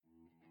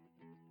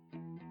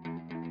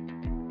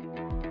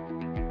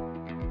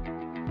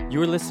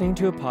You are listening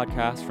to a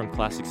podcast from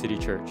Classic City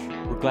Church.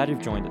 We're glad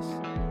you've joined us.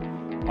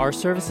 Our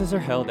services are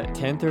held at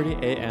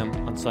 10:30 a.m.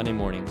 on Sunday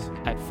mornings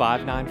at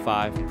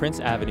 595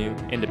 Prince Avenue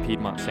in the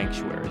Piedmont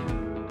Sanctuary.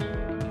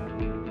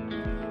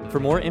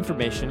 For more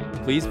information,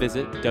 please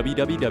visit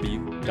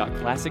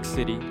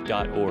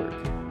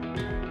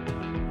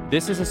www.classiccity.org.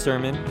 This is a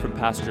sermon from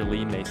Pastor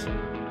Lee Mason.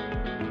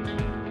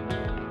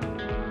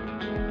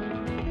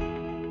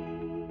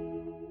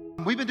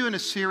 We've been doing a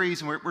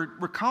series, and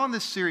we're calling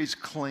this series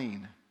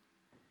Clean.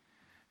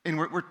 And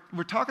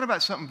we're talking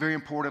about something very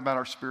important about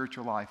our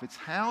spiritual life. It's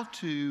how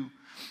to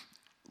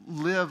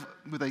live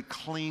with a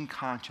clean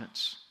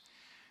conscience.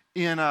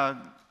 In the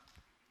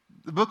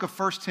book of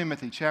 1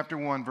 Timothy, chapter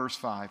 1, verse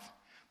 5,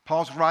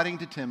 Paul's writing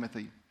to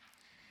Timothy.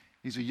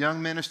 He's a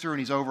young minister, and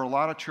he's over a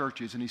lot of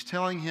churches, and he's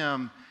telling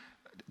him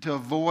to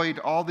avoid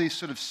all these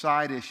sort of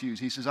side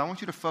issues. He says, I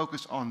want you to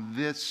focus on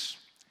this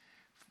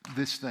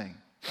thing.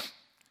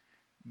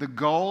 The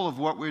goal of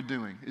what we're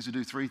doing is to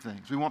do three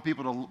things. We want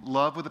people to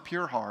love with a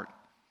pure heart,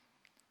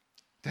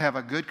 to have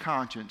a good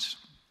conscience,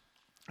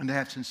 and to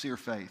have sincere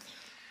faith.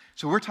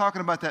 So we're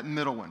talking about that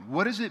middle one.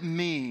 What does it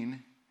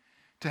mean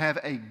to have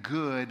a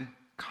good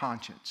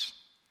conscience?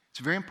 It's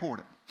very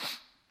important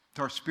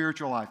to our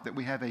spiritual life that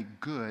we have a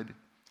good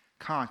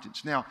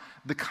conscience. Now,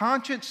 the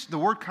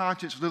word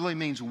conscience literally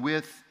means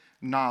with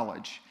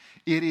knowledge.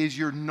 It is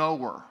your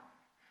knower.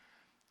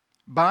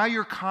 By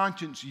your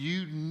conscience,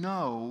 you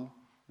know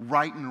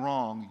right and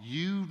wrong.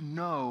 You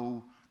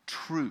know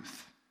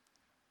truth.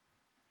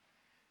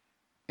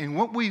 And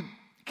what we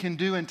can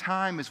do in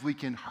time is we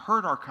can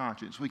hurt our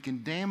conscience. We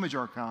can damage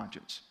our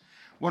conscience.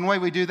 One way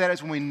we do that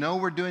is when we know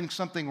we're doing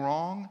something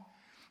wrong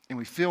and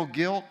we feel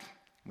guilt,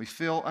 we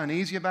feel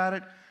uneasy about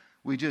it,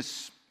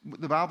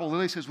 the Bible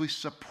literally says we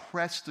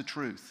suppress the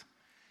truth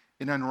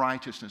in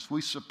unrighteousness.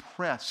 We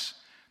suppress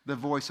the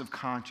voice of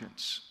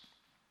conscience.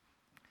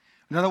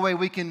 Another way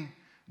we can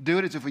do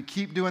it is if we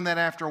keep doing that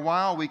after a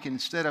while, we can,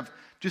 instead of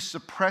just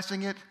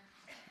suppressing it,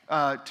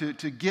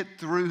 to get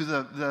through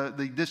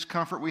the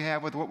discomfort we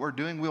have with what we're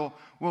doing, we'll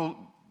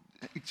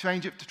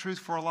exchange it to truth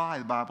for a lie,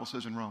 the Bible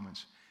says in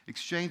Romans.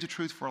 Exchange the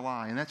truth for a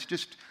lie, and that's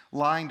just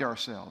lying to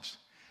ourselves.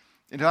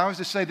 And if I was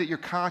to say that your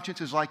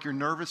conscience is like your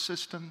nervous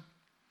system,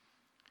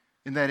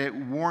 in that it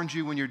warns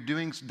you when you're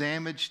doing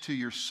damage to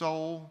your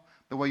soul,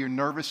 the way your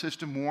nervous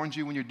system warns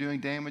you when you're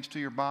doing damage to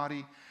your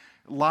body,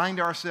 lying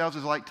to ourselves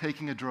is like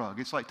taking a drug.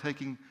 It's like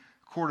taking a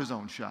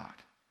cortisone shot,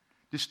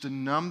 just to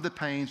numb the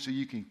pain so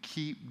you can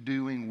keep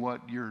doing what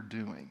you're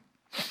doing.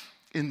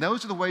 And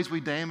those are the ways we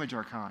damage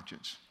our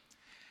conscience.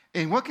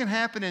 And what can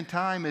happen in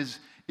time is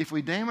if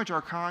we damage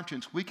our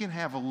conscience, we can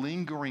have a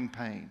lingering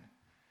pain.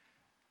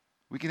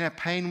 We can have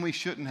pain when we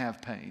shouldn't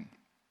have pain.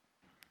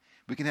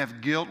 We can have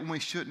guilt when we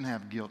shouldn't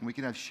have guilt. And we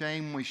can have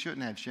shame when we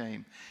shouldn't have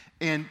shame.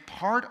 And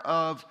part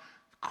of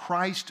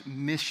Christ's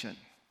mission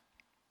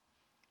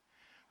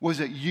was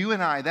that you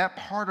and I, that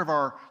part of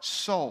our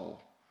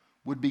soul,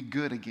 would be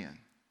good again.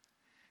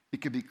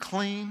 It can be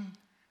clean,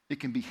 it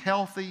can be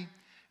healthy,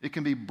 it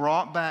can be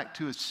brought back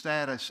to a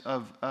status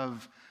of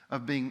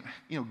being,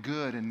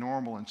 good and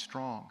normal and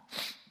strong.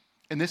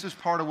 And this is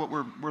part of what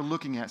we're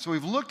looking at. So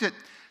we've looked at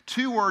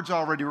two words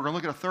already. We're going to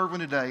look at a third one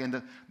today.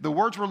 And the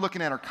words we're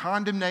looking at are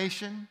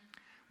condemnation,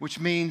 which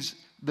means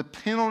the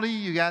penalty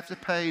you have to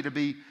pay to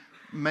be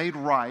made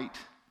right.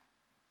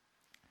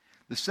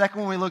 The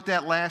second one we looked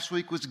at last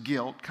week was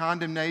guilt.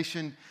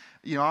 Condemnation,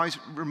 I always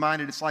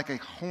reminded it's like a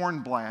horn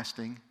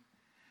blasting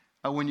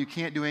when you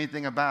can't do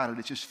anything about it.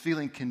 It's just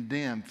feeling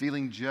condemned,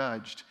 feeling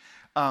judged.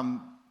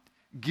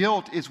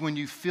 Guilt is when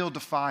you feel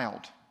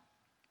defiled.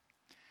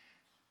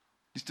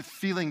 Just a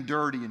feeling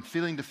dirty and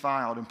feeling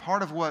defiled. And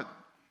part of what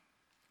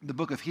the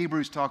book of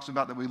Hebrews talks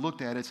about that we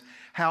looked at is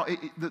how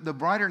the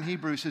writer in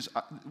Hebrews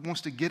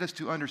wants to get us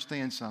to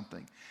understand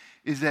something.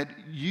 Is that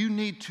you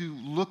need to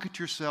look at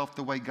yourself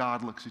the way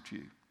God looks at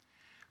you.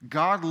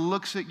 God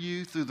looks at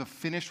you through the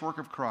finished work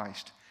of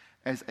Christ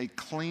as a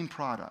clean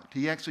product.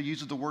 He actually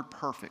uses the word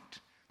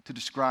perfect to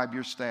describe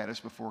your status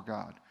before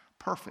God.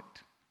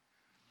 Perfect,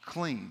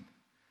 clean,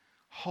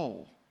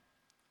 whole.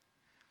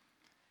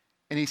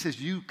 And he says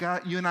you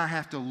and I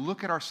have to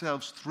look at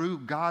ourselves through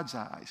God's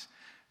eyes,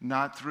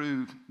 not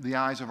through the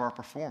eyes of our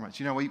performance.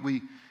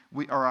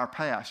 We are our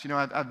past.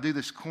 I do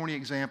this corny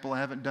example. I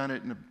haven't done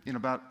it in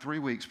about 3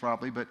 weeks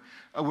probably, but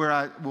where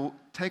I will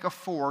take a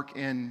fork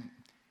and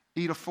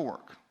eat a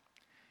fork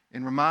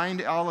and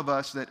remind all of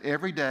us that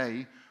every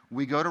day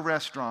we go to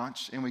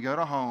restaurants and we go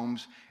to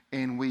homes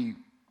and we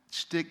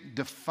stick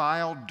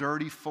defiled,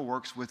 dirty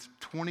forks with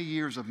 20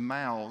 years of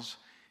mouths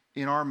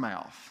in our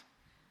mouth.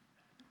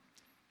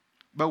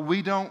 But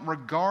we don't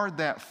regard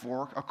that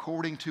fork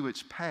according to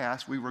its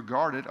past. We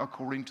regard it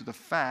according to the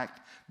fact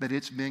that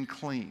it's been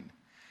cleaned.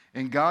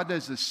 And God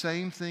does the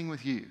same thing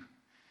with you.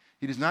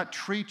 He does not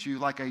treat you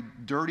like a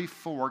dirty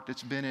fork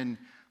that's been in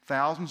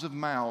thousands of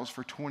mouths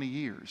for 20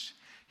 years.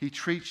 He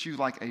treats you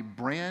like a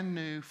brand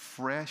new,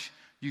 fresh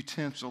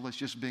utensil that's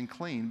just been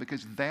cleaned,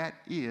 because that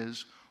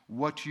is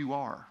what you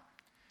are.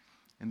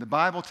 And the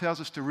Bible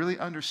tells us to really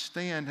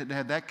understand and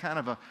have that kind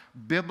of a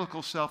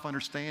biblical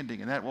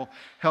self-understanding, and that will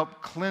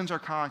help cleanse our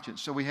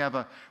conscience. So we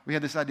have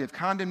this idea of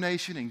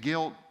condemnation and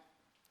guilt.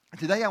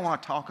 Today I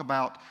want to talk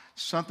about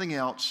something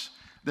else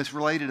that's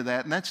related to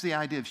that, and that's the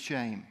idea of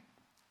shame.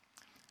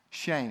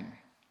 Shame.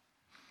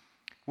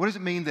 What does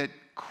it mean that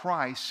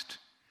Christ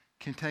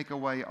can take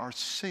away our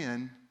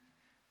sin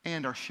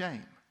and our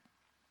shame?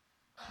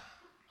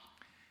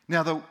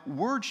 Now, the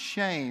word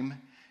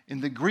shame in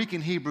the Greek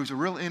and Hebrew is a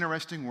real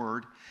interesting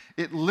word.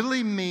 It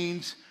literally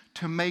means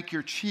to make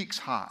your cheeks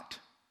hot.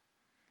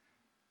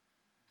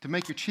 To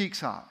make your cheeks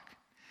hot.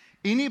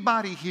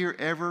 Anybody here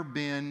ever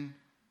been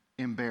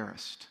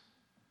embarrassed?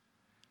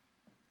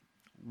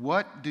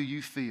 What do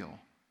you feel?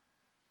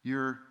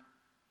 Your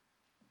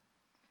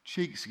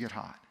cheeks get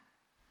hot.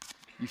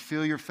 You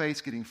feel your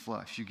face getting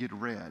flushed. You get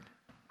red.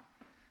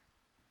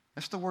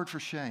 That's the word for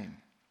shame.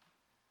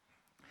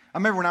 I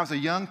remember when I was a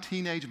young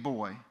teenage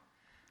boy,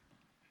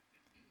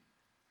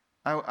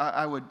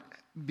 I would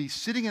be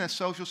sitting in a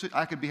social situation.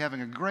 I could be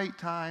having a great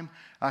time.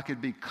 I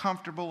could be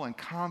comfortable and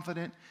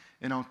confident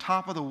and on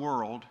top of the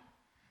world.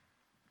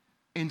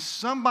 And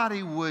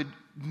somebody would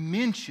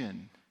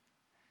mention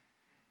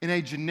in a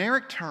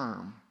generic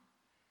term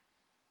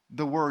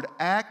the word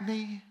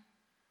acne,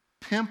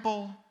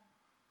 pimple,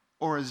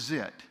 or a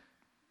zit.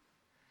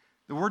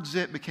 The word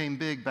zit became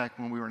big back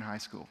when we were in high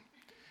school.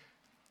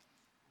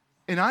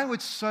 And I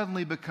would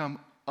suddenly become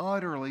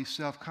utterly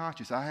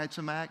self-conscious. I had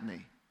some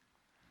acne.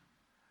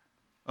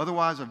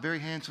 Otherwise, a very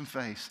handsome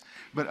face.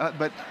 But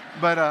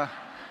I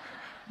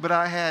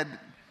had,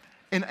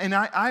 and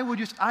I would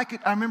just, I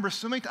remember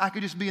so many times I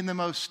could just be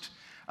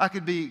I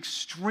could be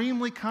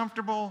extremely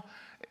comfortable.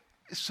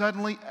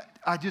 Suddenly,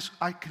 I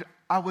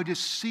would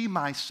just see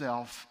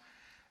myself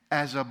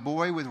as a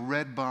boy with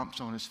red bumps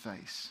on his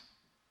face.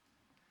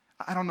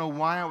 I don't know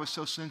why I was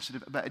so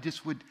sensitive, but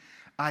it would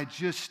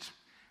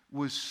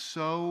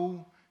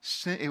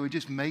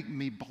just make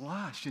me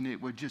blush, and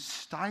it would just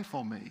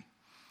stifle me.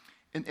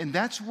 And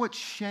that's what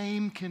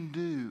shame can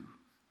do.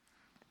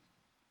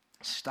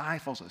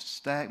 Stifles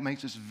us,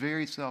 makes us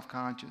very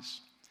self-conscious.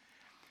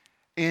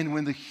 And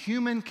when the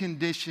human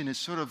condition is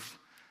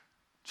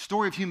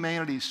story of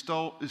humanity is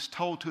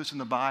told to us in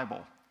the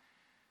Bible,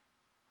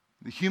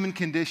 the human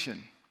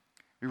condition,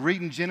 we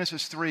read in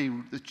Genesis 3,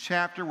 the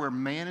chapter where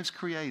man is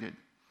created.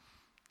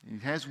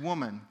 It has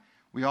woman.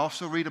 We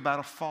also read about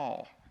a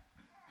fall.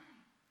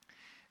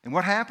 And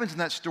what happens in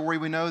that story,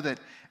 we know that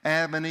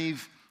Adam and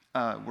Eve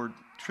were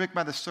tricked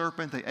by the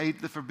serpent. They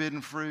ate the forbidden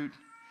fruit.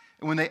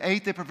 And when they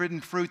ate the forbidden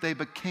fruit, they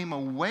became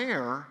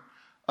aware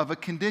of a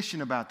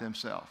condition about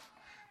themselves.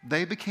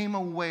 They became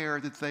aware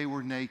that they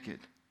were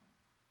naked.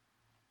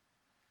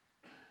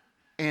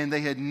 And they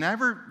had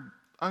never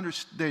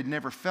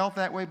felt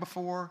that way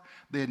before.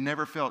 They had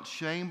never felt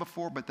shame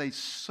before, but they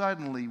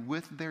suddenly,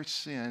 with their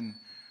sin,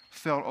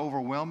 felt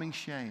overwhelming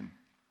shame.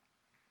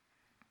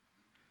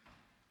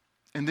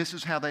 And this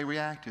is how they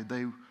reacted.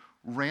 They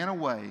ran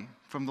away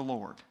from the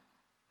Lord.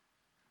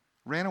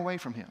 Ran away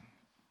from Him.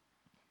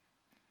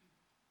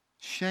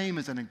 Shame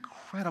is an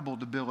incredible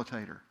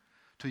debilitator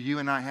to you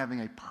and I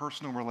having a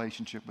personal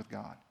relationship with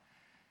God.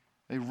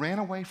 They ran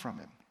away from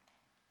Him.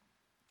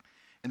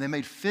 And they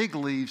made fig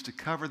leaves to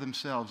cover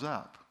themselves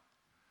up.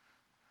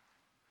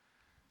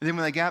 And then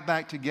when they got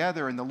back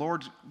together and the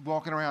Lord's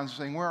walking around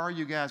saying, "Where are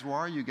you guys? Where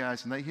are you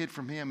guys?" And they hid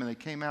from Him and they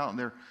came out and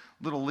their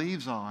little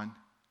leaves on.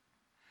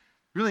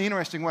 Really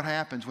interesting what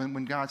happens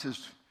when God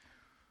says,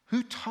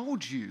 "Who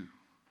told you?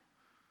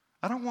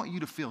 I don't want you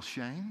to feel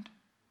shamed.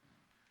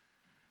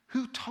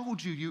 Who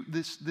told you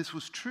this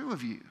was true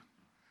of you?"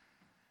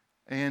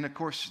 And of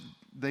course,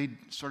 they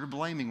started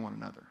blaming one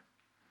another.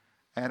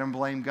 Adam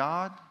blamed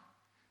God,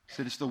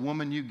 said, "It's the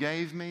woman you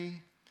gave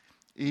me."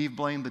 Eve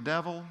blamed the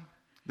devil.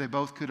 They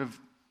both could have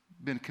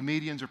been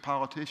comedians or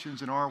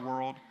politicians in our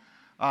world,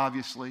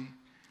 obviously,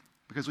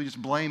 because we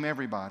just blame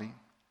everybody.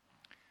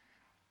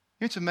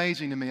 It's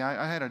amazing to me.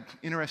 I had an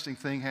interesting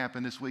thing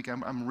happen this week.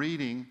 I'm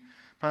reading,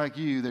 probably like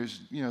you,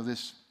 there's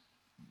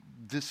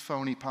this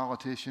phony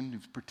politician who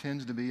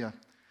pretends to be a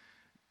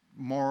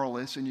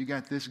moralist, and you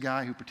got this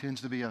guy who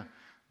pretends to be a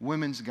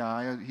women's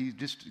guy. He's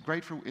just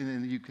great for, and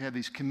then you have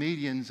these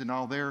comedians and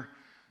all their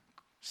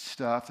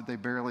stuff that they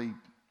barely,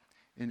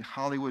 and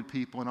Hollywood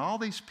people, and all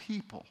these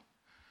people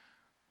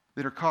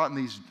that are caught in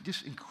these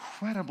just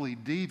incredibly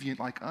deviant,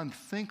 like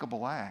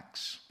unthinkable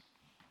acts.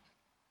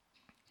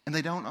 And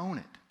they don't own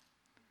it.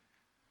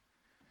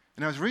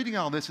 And I was reading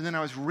all this, and then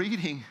I was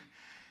reading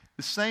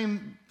the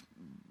same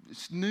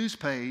news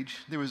page.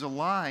 There was a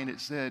line that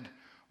said,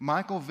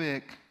 "Michael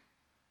Vick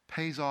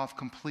pays off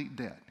complete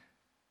debt."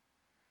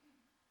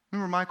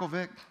 Remember Michael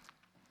Vick?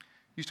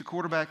 Used to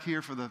quarterback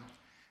here for the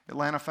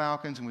Atlanta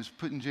Falcons and was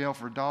put in jail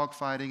for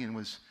dogfighting, and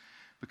was,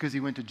 because he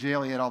went to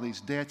jail, he had all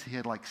these debts. He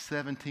had like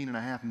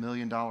 $17.5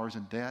 million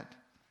in debt.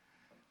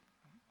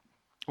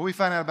 What we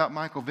find out about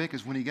Michael Vick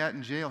is when he got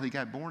in jail, he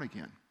got born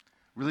again,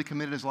 really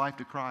committed his life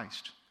to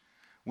Christ.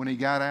 When he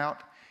got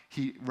out,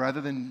 he, rather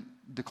than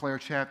declare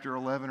chapter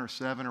 11 or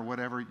 7 or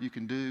whatever you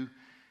can do,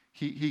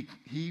 he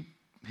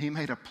he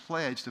made a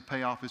pledge to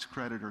pay off his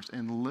creditors.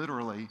 And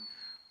literally,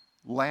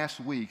 last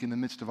week, in the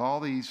midst of all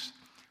these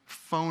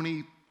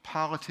phony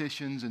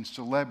politicians and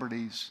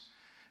celebrities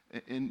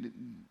and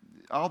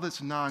all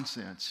this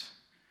nonsense,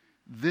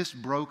 this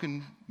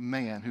broken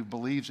man who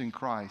believes in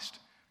Christ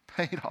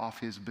paid off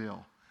his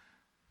bill.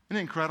 Isn't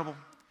it incredible?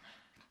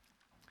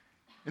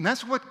 And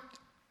that's what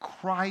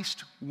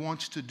Christ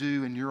wants to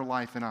do in your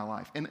life and our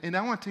life. And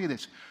I want to tell you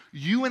this.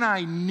 You and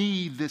I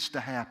need this to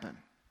happen.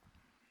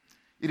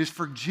 It is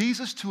for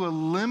Jesus to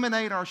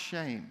eliminate our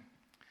shame,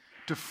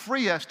 to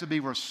free us to be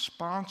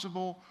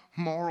responsible,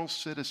 moral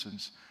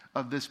citizens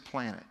of this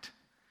planet.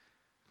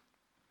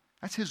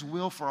 That's His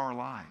will for our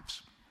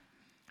lives.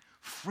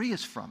 Free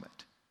us from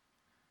it.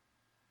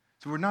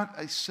 So we're not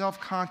a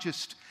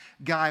self-conscious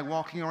guy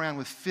walking around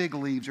with fig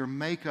leaves or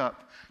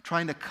makeup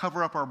trying to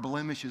cover up our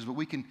blemishes, but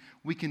we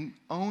can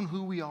own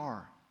who we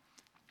are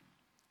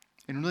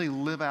and really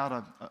live out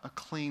a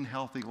clean,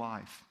 healthy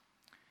life.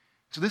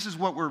 So this is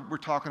what we're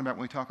talking about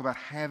when we talk about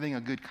having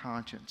a good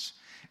conscience.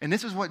 And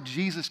this is what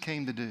Jesus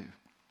came to do.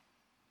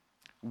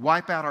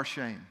 Wipe out our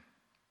shame.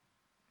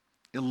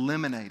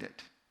 Eliminate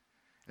it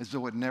as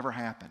though it never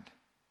happened.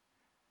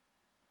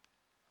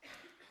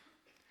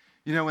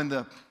 You know, in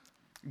the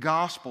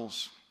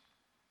Gospels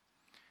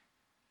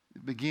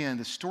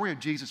the story of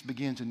Jesus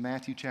begins in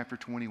Matthew chapter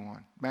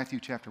 1. Matthew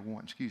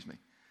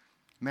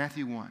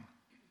 1.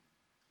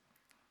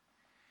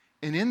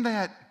 And in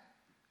that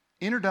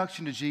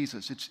introduction to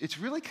Jesus, it's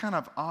really kind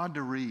of odd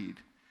to read.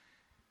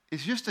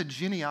 It's just a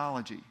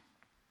genealogy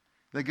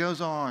that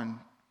goes on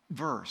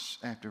verse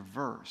after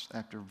verse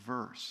after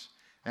verse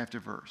after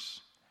verse.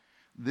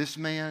 This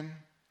man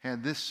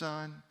had this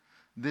son,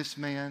 this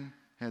man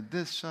had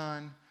this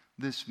son,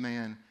 this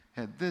man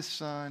had this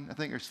son. I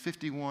think there's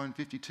 51,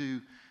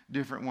 52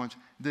 different ones.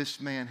 This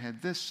man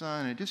had this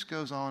son, and it just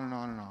goes on and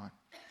on and on.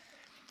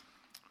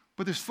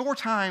 But there's 4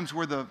 times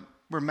where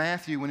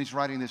Matthew, when he's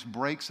writing this,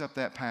 breaks up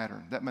that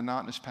pattern, that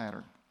monotonous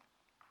pattern.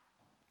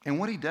 And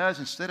what he does,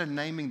 instead of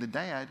naming the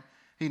dad,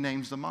 he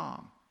names the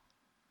mom.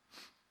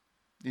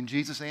 In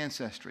Jesus'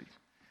 ancestry,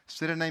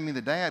 instead of naming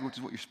the dad, which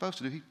is what you're supposed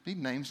to do, he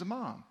names the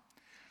mom.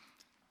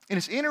 And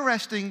it's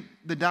interesting,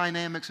 the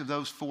dynamics of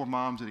those 4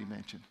 moms that he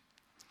mentioned.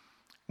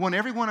 One,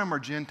 every one of them are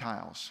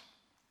Gentiles.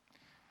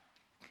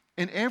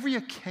 And every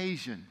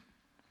occasion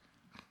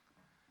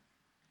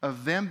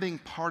of them being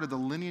part of the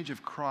lineage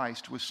of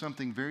Christ was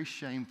something very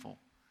shameful.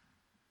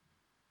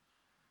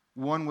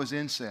 One was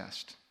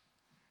incest.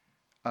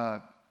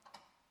 Dad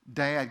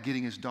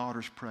getting his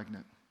daughters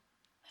pregnant.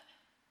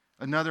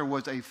 Another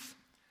was a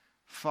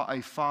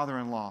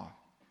father-in-law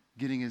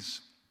getting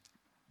his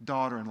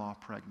daughter-in-law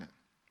pregnant.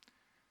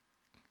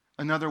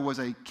 Another was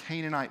a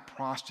Canaanite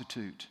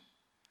prostitute.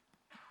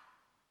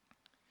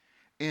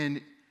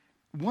 And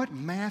what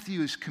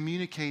Matthew is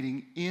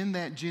communicating in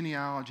that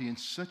genealogy in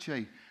such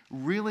a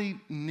really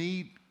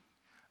neat,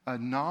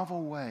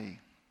 novel way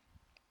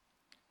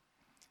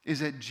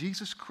is that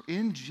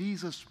in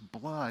Jesus'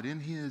 blood, in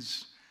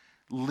His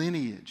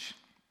lineage,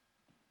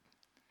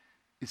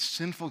 is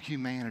sinful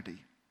humanity.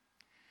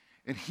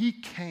 And He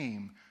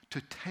came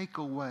to take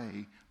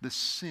away the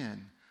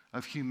sin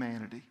of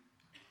humanity,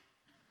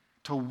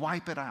 to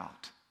wipe it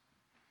out,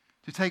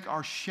 to take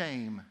our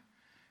shame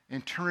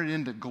and turn it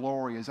into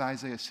glory, as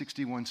Isaiah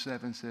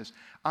 61:7 says.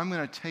 I'm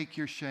going to take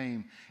your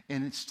shame,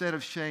 and instead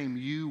of shame,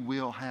 you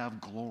will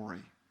have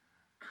glory.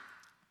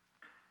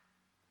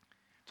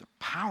 It's a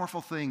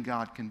powerful thing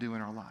God can do in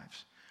our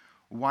lives.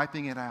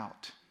 Wiping it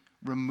out,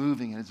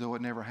 removing it as though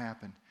it never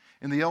happened.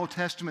 In the Old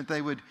Testament,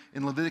 they would,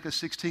 in Leviticus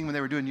 16, when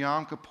they were doing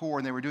Yom Kippur,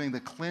 and they were doing the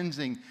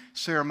cleansing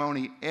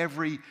ceremony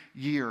every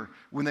year,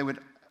 when they would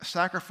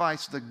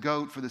sacrifice the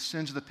goat for the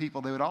sins of the people,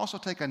 they would also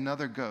take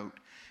another goat.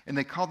 And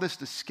they called this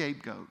the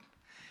scapegoat.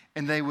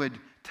 And they would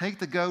take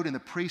the goat, and the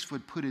priest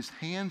would put his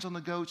hands on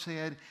the goat's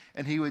head,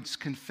 and he would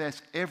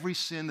confess every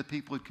sin the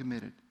people had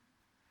committed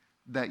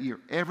that year,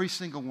 every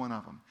single one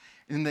of them.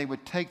 And then they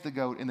would take the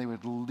goat, and they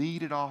would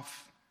lead it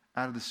off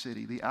out of the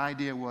city. The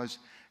idea was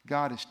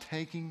God is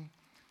taking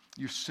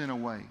your sin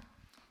away.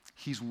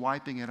 He's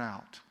wiping it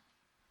out.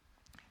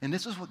 And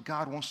this is what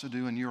God wants to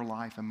do in your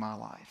life and my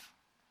life.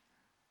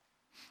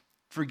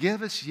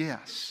 Forgive us,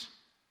 yes.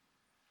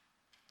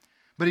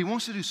 But He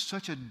wants to do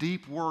such a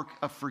deep work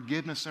of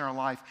forgiveness in our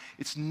life.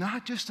 It's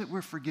not just that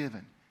we're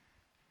forgiven.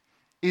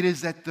 It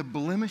is that the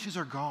blemishes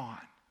are gone.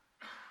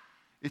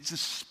 It's the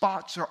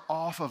spots are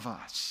off of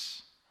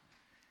us.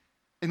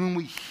 And when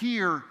we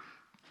hear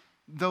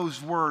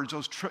those words,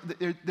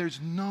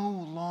 there's no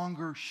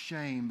longer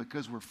shame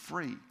because we're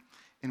free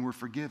and we're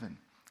forgiven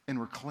and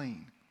we're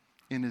clean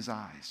in His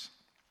eyes.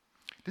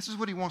 This is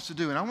what He wants to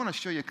do. And I want to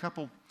show you a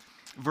couple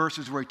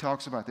verses where He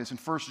talks about this. In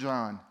 1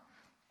 John,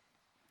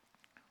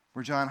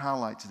 where John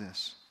highlights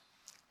this.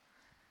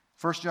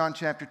 1 John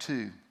chapter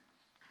 2,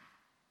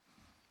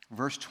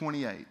 verse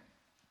 28.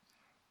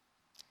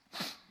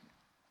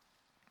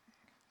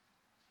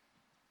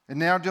 And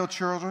now, dear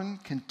children,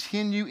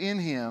 continue in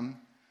Him,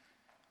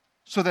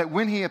 so that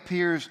when He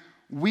appears,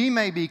 we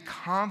may be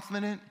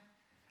confident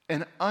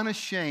and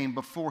unashamed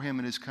before him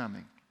in his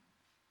coming.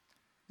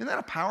 Isn't that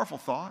a powerful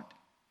thought?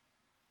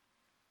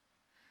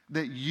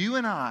 That you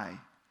and I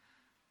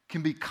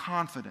can be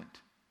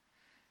confident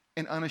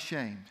and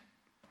unashamed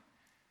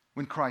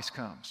when Christ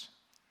comes.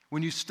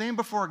 When you stand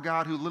before a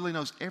God who literally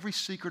knows every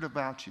secret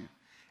about you,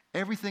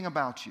 everything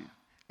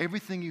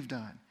you've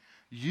done,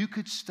 you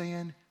could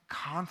stand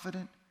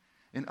confident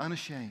and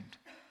unashamed.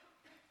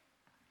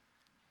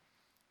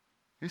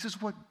 This is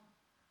what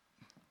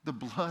the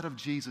blood of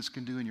Jesus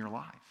can do in your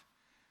life.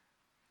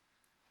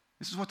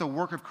 This is what the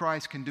work of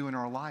Christ can do in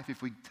our life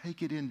if we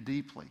take it in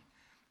deeply.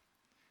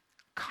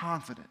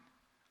 Confident,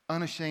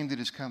 unashamed that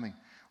is coming.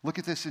 Look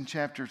at this in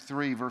chapter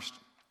 3, verse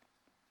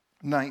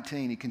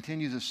 19. He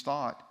continues his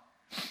thought.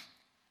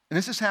 And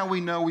this is how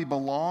we know we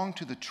belong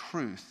to the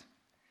truth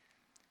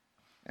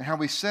and how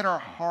we set our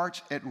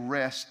hearts at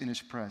rest in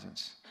his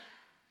presence.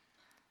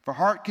 If our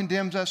heart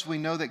condemns us, we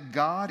know that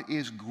God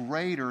is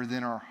greater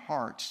than our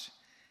hearts,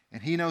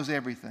 and he knows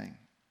everything.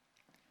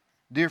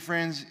 Dear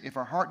friends, if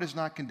our heart does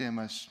not condemn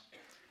us,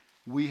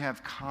 we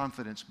have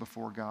confidence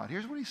before God.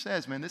 Here's what he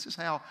says, man. This is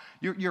how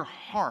your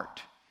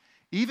heart,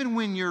 even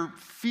when you're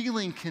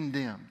feeling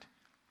condemned,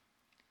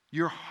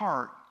 your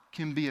heart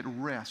can be at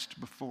rest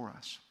before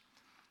us,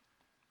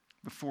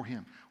 before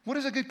him. What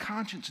does a good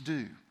conscience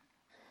do?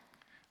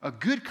 A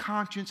good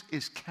conscience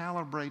is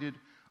calibrated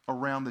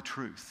around the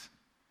truth.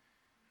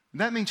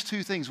 That means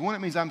two things. One,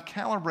 it means I'm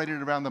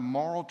calibrated around the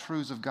moral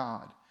truths of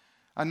God.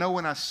 I know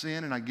when I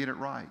sin and I get it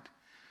right.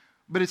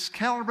 But it's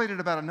calibrated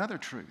about another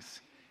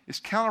truth. It's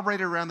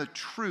calibrated around the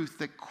truth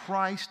that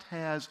Christ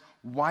has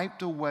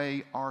wiped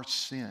away our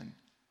sin.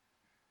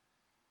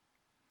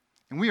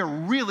 And we are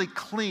really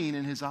clean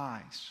in his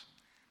eyes.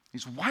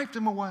 He's wiped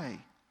them away.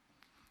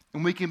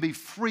 And we can be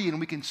free and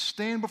we can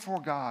stand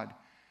before God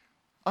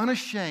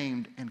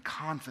unashamed and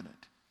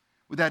confident,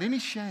 without any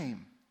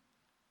shame.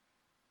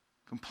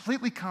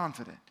 Completely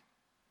confident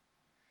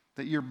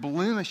that your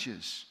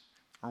blemishes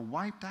are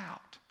wiped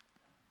out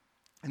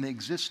and they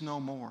exist no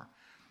more.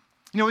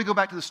 You know, we go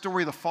back to the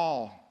story of the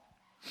fall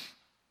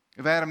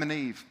of Adam and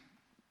Eve.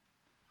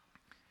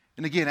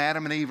 And again,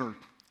 Adam and Eve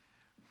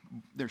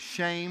they're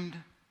shamed.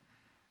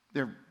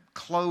 They're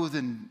clothed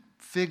in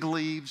fig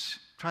leaves,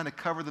 trying to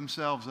cover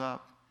themselves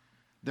up.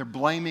 They're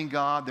blaming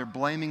God. They're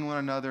blaming one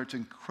another. It's an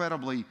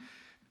incredibly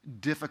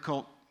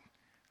difficult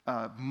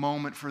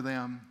moment for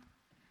them.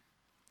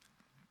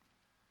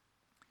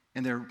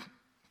 And they're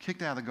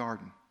kicked out of the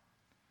garden.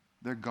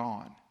 They're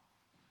gone.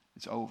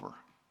 It's over.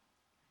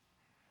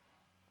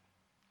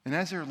 And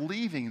as they're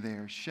leaving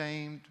there,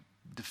 shamed,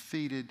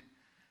 defeated,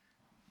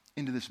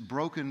 into this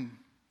broken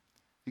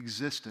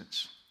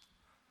existence,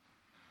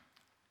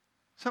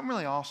 something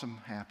really awesome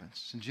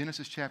happens. In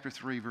Genesis chapter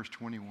 3, verse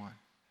 21.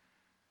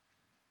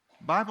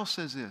 The Bible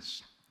says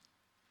this: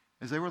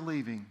 as they were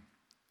leaving,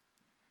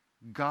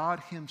 God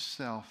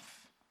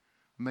himself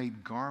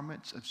made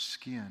garments of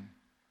skin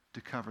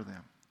to cover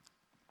them.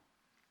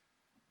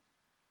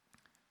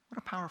 What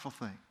a powerful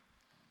thing.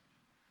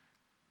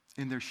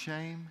 In their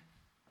shame,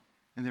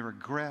 in their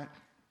regret,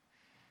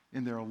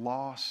 in their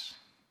loss,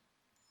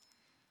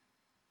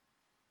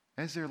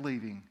 as they're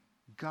leaving,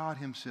 God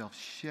himself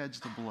sheds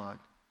the blood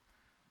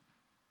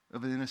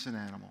of an innocent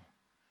animal.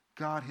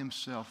 God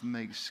himself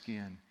makes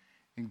skin,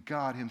 and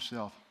God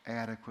himself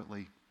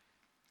adequately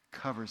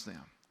covers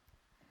them.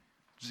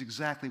 Which is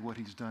exactly what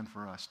he's done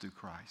for us through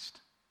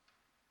Christ.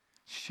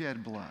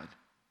 Shed blood,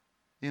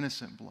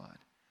 innocent blood,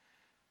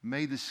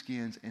 made the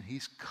skins, and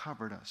he's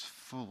covered us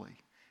fully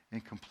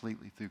and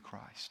completely through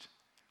Christ.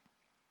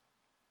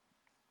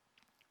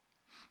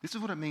 This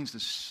is what it means to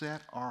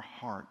set our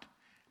heart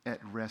at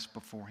rest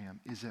before him,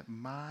 is that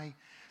I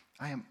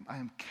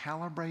am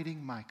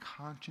calibrating my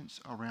conscience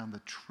around the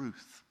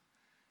truth.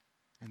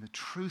 And the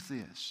truth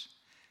is,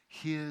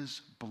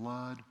 his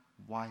blood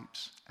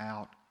wipes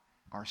out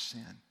our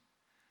sin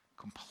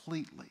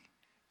completely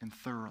and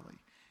thoroughly.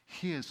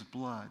 His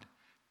blood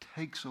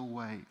takes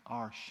away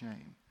our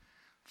shame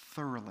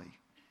thoroughly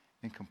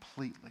and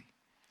completely,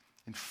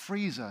 and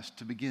frees us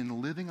to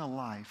begin living a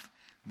life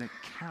that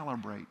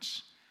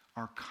calibrates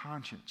our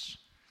conscience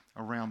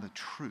around the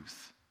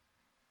truth.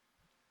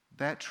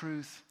 That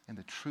truth and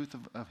the truth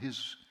of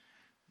his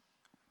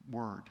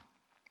word.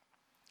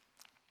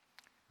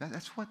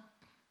 That's one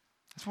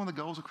of the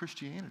goals of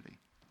Christianity.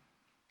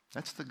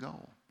 That's the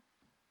goal.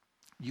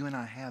 You and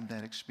I have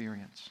that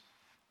experience.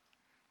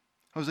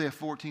 Hosea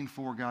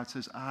 14:4, God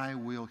says, I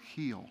will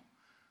heal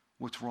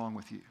what's wrong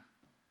with you.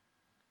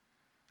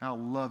 I'll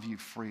love you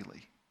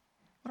freely.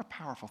 What a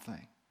powerful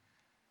thing.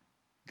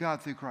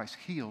 God, through Christ,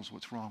 heals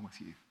what's wrong with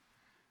you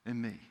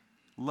and me.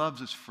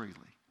 Loves us freely.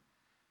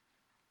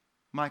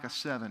 Micah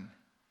 7,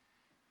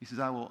 he says,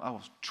 I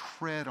will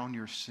tread on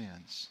your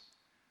sins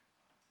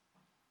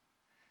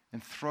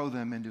and throw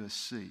them into a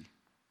sea.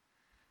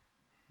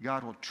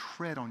 God will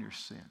tread on your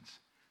sins,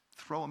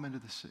 throw them into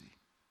the sea.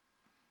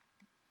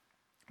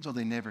 So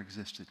they never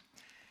existed.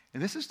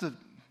 And this is the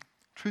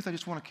truth I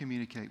just want to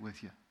communicate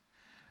with you.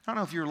 I don't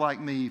know if you're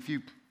like me, if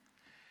you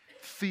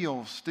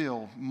feel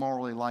still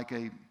morally like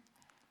a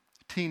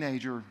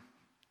teenager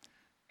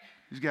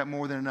who's got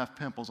more than enough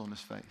pimples on his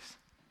face.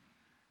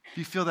 If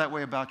you feel that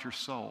way about your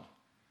soul,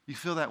 you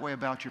feel that way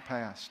about your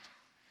past,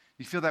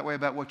 you feel that way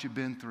about what you've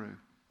been through,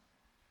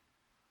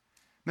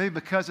 maybe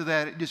because of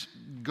that, just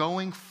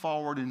going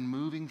forward and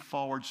moving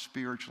forward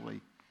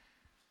spiritually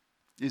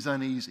is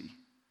uneasy.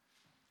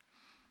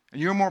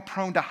 And you're more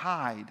prone to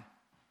hide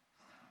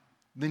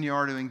than you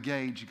are to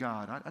engage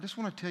God. I just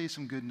want to tell you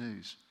some good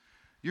news.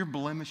 Your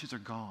blemishes are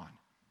gone.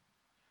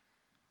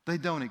 They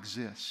don't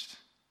exist.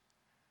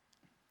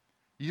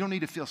 You don't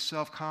need to feel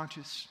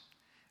self-conscious,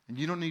 and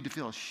you don't need to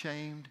feel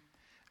ashamed,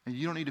 and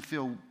you don't need to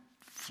feel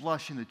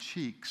flush in the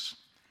cheeks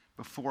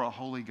before a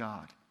holy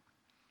God.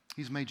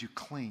 He's made you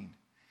clean,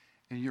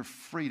 and you're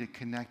free to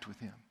connect with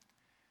Him.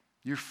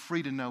 You're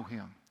free to know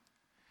Him.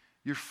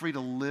 You're free to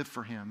live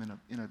for Him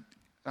in an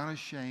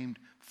unashamed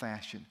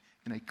fashion,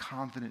 in a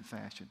confident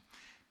fashion.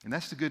 And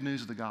that's the good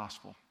news of the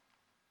gospel.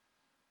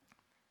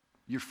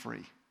 You're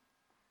free,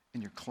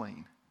 and you're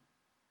clean.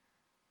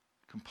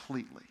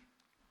 Completely.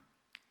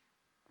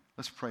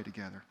 Let's pray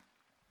together.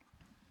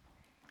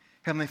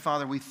 Heavenly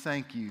Father, we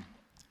thank you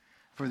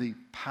for the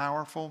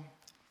powerful,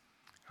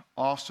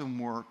 awesome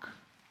work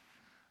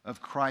of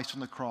Christ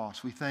on the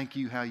cross. We thank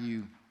you how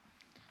you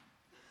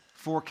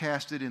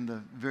forecasted in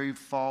the very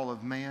fall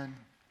of man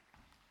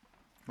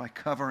by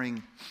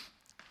covering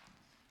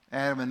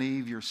Adam and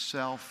Eve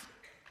yourself,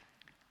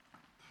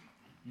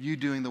 you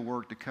doing the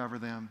work to cover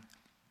them.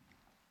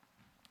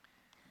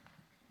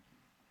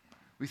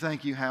 We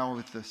thank you how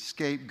with the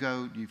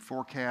scapegoat you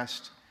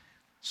forecast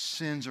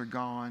sins are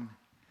gone.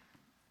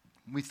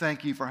 We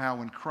thank you for how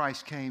when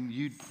Christ came,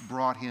 you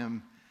brought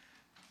him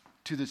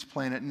to this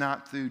planet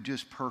not through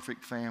just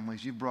perfect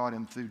families. You brought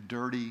him through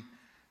dirty,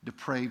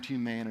 depraved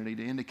humanity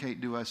to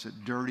indicate to us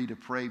that dirty,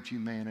 depraved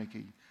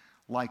humanity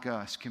like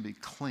us can be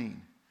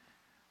clean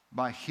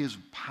by his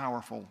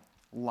powerful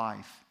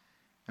life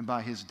and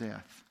by his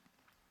death.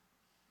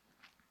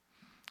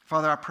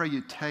 Father, I pray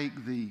you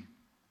take the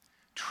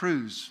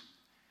truths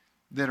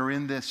that are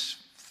in this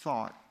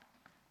thought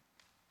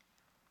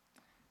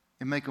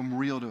and make them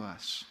real to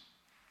us.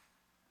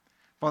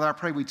 Father, I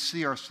pray we'd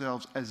see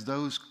ourselves as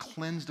those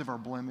cleansed of our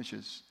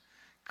blemishes,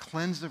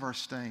 cleansed of our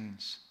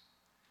stains.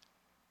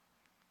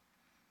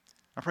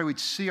 I pray we'd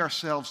see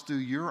ourselves through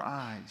your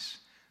eyes,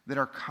 that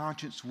our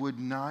conscience would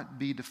not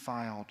be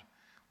defiled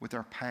with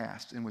our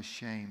past and with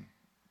shame.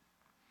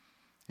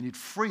 And you'd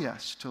free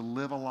us to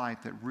live a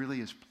life that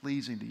really is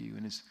pleasing to you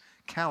and is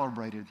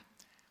calibrated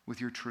with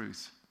your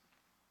truth.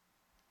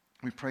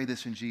 We pray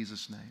this in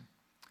Jesus' name.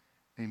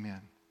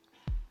 Amen.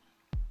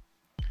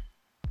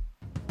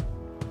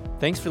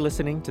 Thanks for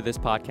listening to this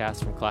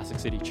podcast from Classic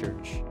City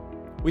Church.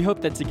 We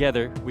hope that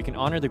together we can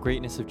honor the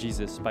greatness of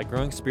Jesus by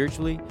growing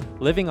spiritually,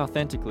 living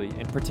authentically,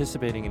 and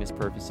participating in his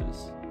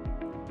purposes.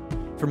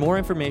 For more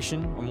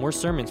information or more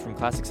sermons from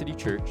Classic City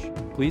Church,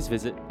 please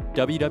visit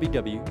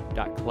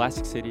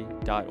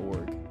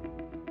www.classiccity.org.